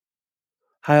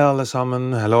Hei alle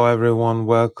sammen, hello everyone,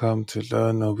 welcome to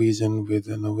Learn Norwegian with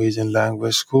the Norwegian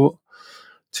Language School.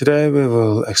 Today we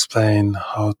will explain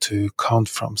how to count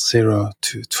from 0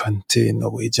 to 20 in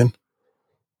Norwegian.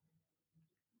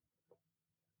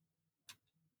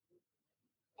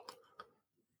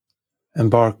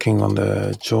 Embarking on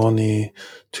the journey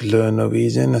to learn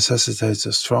Norwegian necessitates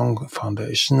a strong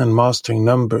foundation, and mastering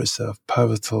numbers is a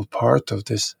pivotal part of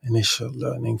this initial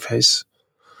learning phase.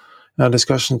 In our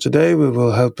discussion today, we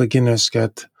will help beginners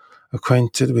get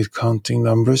acquainted with counting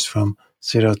numbers from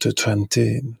 0 to 20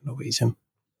 in Norwegian.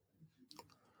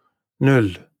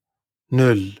 Null,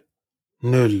 null,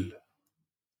 null.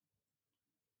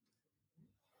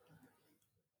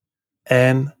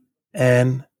 En,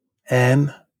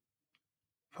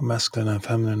 for masculine and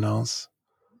feminine nouns.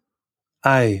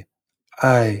 I,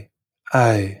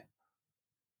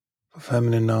 for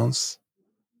feminine nouns.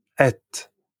 Et,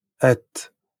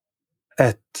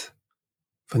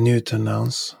 for neuter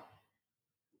nouns.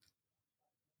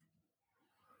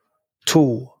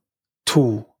 To.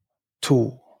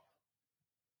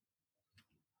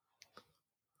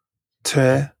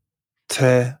 Tre,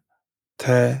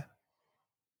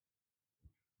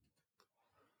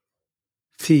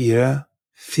 fire.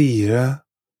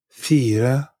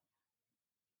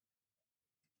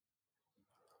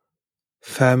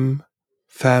 Fem.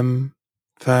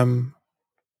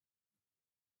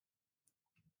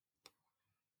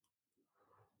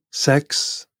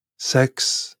 Seks.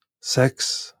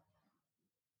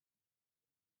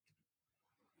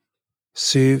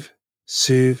 Syv.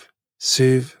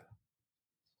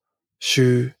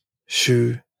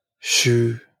 Sju.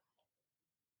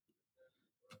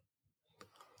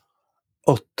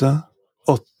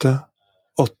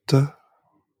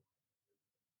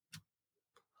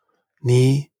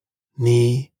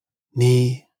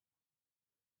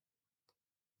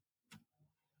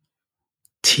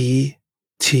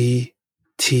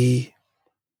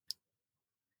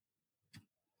 Ni.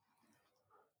 10.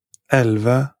 11.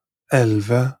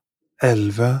 12.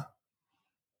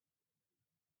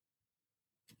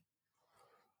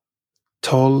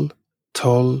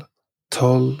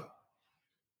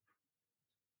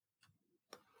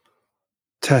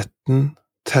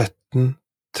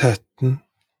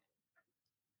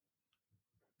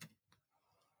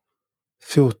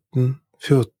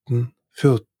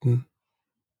 13.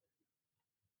 14.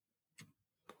 15.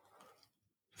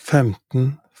 16.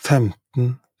 17.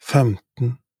 18.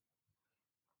 19.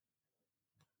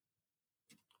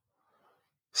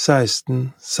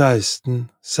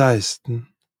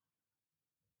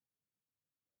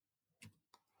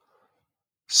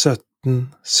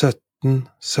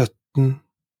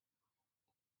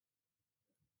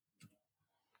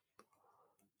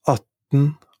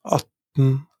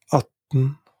 20.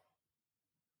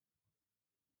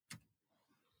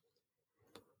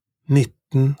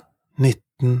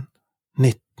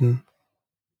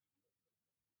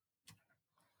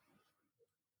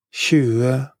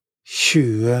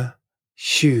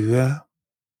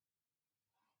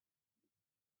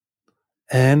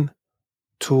 1,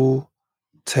 2,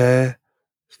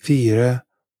 3,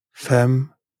 4, 5,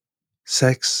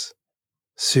 6,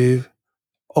 7,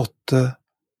 8,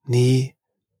 9,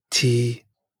 10,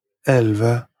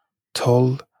 11,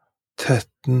 12,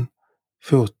 13,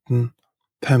 14,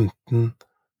 15,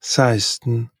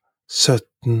 16,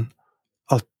 17,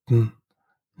 18,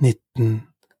 19,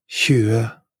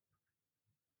 20.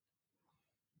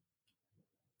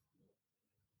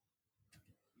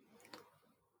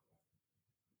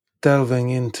 Delving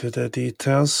into the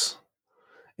details.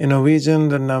 In Norwegian,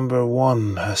 the number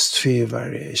 1 has 3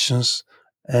 variations: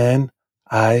 en,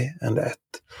 I, and et.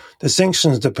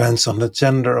 Distinctions depends on the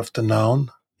gender of the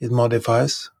noun it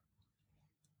modifies.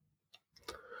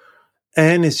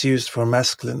 En is used for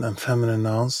masculine and feminine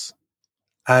nouns.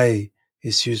 I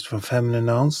is used for feminine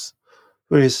nouns,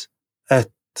 whereas et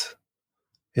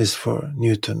is for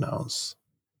neuter nouns.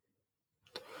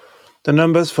 The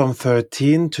numbers from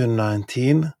 13 to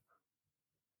 19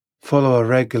 follow a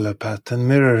regular pattern,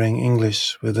 mirroring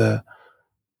English with a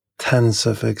 10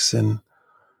 suffix in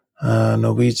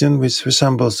Norwegian, which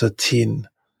resembles a teen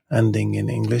ending in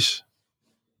English.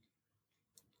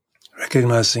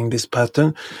 Recognizing this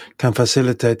pattern can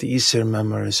facilitate easier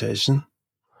memorization.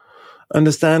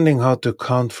 Understanding how to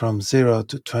count from 0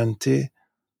 to 20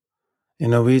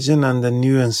 in Norwegian and the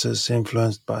nuances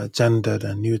influenced by gendered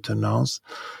and neuter nouns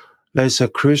lays a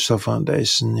crucial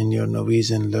foundation in your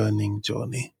Norwegian learning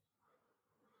journey.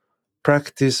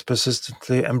 Practice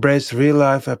persistently, embrace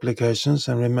real-life applications,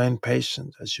 and remain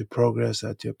patient as you progress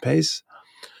at your pace.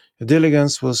 Your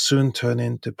diligence will soon turn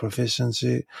into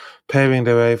proficiency, paving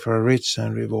the way for a rich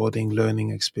and rewarding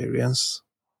learning experience.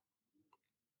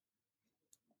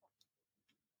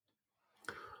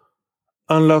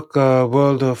 Unlock a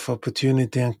world of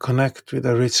opportunity and connect with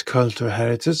a rich cultural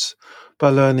heritage by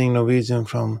learning Norwegian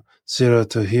from zero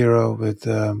to hero with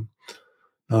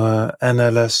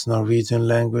NLS Norwegian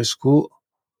Language School.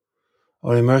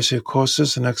 Our immersive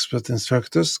courses and expert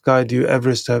instructors guide you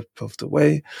every step of the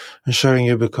way, ensuring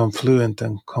you become fluent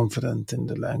and confident in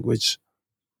the language.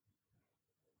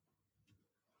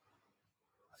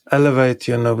 Elevate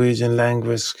your Norwegian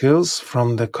language skills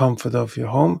from the comfort of your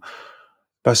home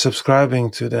by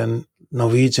subscribing to the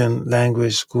Norwegian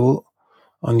Language School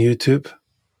on YouTube.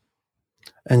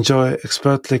 Enjoy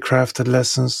expertly crafted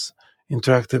lessons,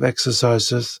 interactive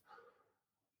exercises,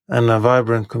 and a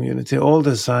vibrant community, all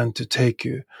designed to take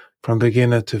you from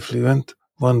beginner to fluent,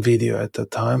 one video at a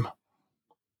time.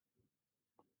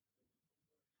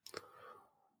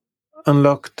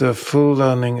 Unlock the full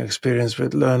learning experience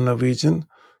with Learn Norwegian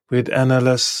with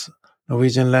NLS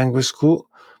Norwegian Language School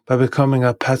by becoming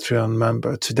a Patreon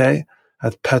member today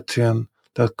at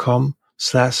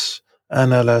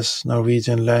patreon.com/NLS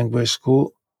Norwegian Language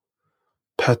School,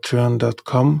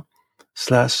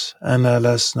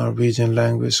 patreon.com/NLS Norwegian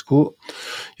Language School.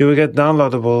 You will get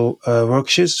downloadable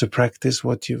worksheets to practice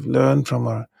what you've learned from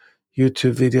our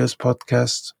YouTube videos,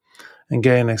 podcasts, and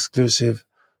gain exclusive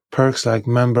perks like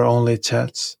member-only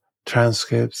chats,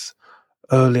 transcripts,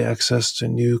 early access to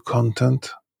new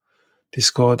content,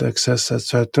 Discord access,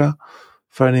 etc.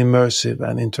 for an immersive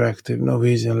and interactive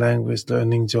Norwegian language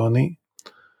learning journey.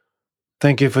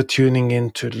 Thank you for tuning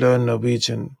in to Learn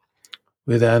Norwegian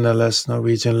with the NLS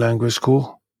Norwegian Language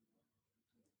School.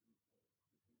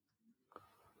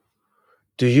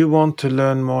 Do you want to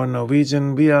learn more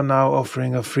Norwegian? We are now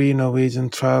offering a free Norwegian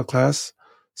trial class.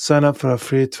 Sign up for a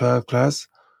free trial class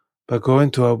by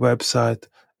going to our website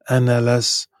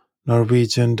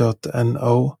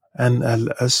nlsnorwegian.no,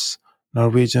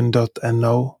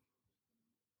 nlsnorwegian.no,